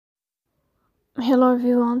Hello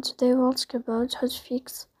everyone, today we'll talk about how to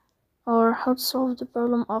fix or how to solve the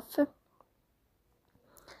problem of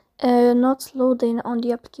not loading on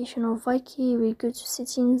the application of Viki. We go to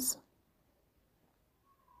settings.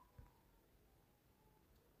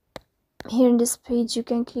 Here in this page you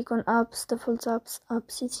can click on apps, default apps, app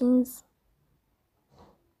settings.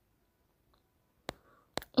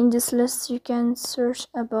 In this list you can search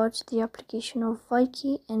about the application of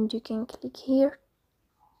Viki and you can click here.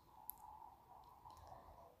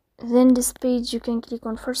 Then this page you can click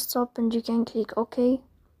on first stop and you can click OK.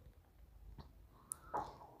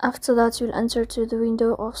 After that you'll enter to the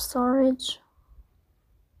window of storage.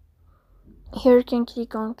 Here you can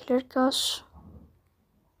click on clear cache,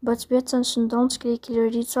 but pay attention, don't click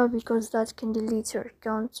clear data because that can delete your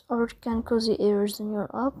account or can cause you errors in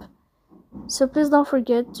your app. So please don't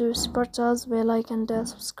forget to support us by like and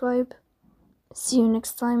subscribe. See you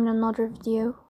next time in another video.